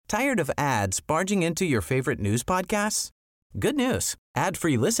Tired of ads barging into your favorite news podcasts? Good news.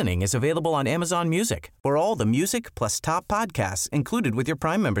 Ad-free listening is available on Amazon Music for all the music plus top podcasts included with your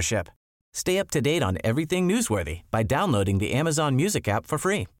Prime membership. Stay up to date on everything newsworthy by downloading the Amazon Music app for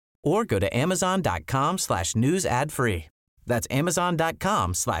free or go to amazon.com/news ad free. That's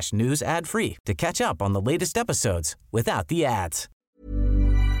amazon.com/news ad free to catch up on the latest episodes without the ads.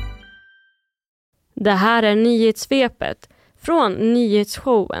 Det här är Nyhetssvepet från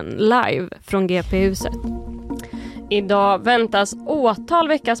nyhetsshowen live från GP-huset. Idag väntas åtal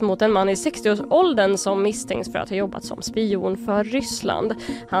väckas mot en man i 60-årsåldern som misstänks för att ha jobbat som spion för Ryssland.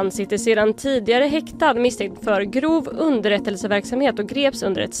 Han sitter sedan tidigare häktad misstänkt för grov underrättelseverksamhet och greps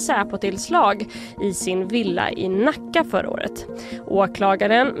under ett Säpo-tillslag i sin villa i Nacka förra året.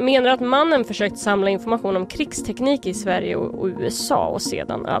 Åklagaren menar att mannen försökt samla information om krigsteknik i Sverige och USA och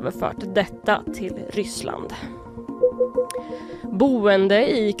sedan överfört detta till Ryssland. Boende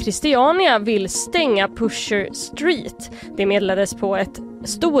i Christiania vill stänga Pusher Street. Det meddelades på ett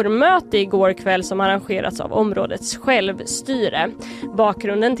stormöte igår kväll som arrangerats av områdets självstyre.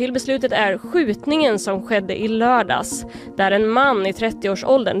 Bakgrunden till beslutet är skjutningen som skedde i lördags, där en man i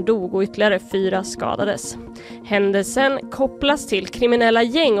 30-årsåldern dog och ytterligare 4 skadades. Händelsen kopplas till kriminella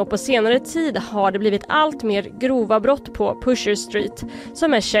gäng och på senare tid har det blivit allt mer grova brott på Pusher Street,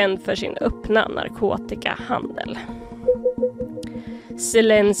 som är känd för sin öppna narkotikahandel.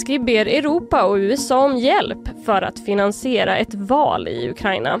 Zelensky ber Europa och USA om hjälp för att finansiera ett val i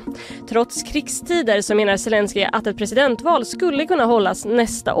Ukraina. Trots krigstider så menar Zelensky att ett presidentval skulle kunna hållas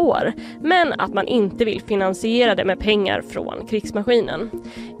nästa år, men att man inte vill finansiera det med pengar från krigsmaskinen.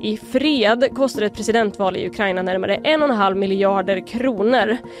 I fred kostar ett presidentval i Ukraina närmare 1,5 miljarder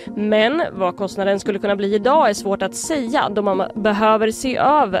kronor. Men vad kostnaden skulle kunna bli idag är svårt att säga då man behöver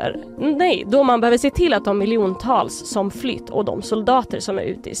se till att de miljontals som flytt och de soldater som är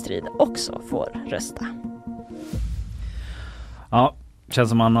ute i strid också får rösta. Ja, känns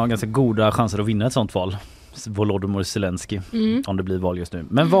som man har ganska goda chanser att vinna ett sånt val. Volodymyr Zelensky, om det blir val just nu.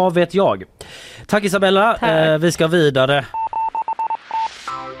 Men vad vet jag? Tack Isabella, vi ska vidare.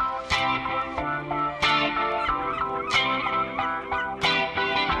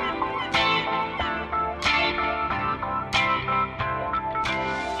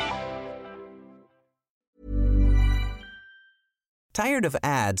 Tired of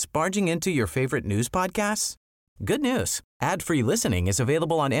ads barging into your favorite news podcasts? Good news. Ad-free listening is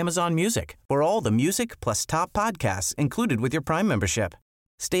available on Amazon Music for all the music plus top podcasts included with your Prime membership.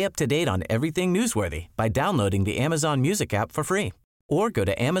 Stay up to date on everything newsworthy by downloading the Amazon Music app for free or go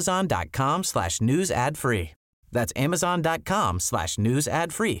to amazon.com/news ad free. That's amazon.com/news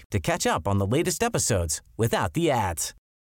ad free to catch up on the latest episodes without the ads.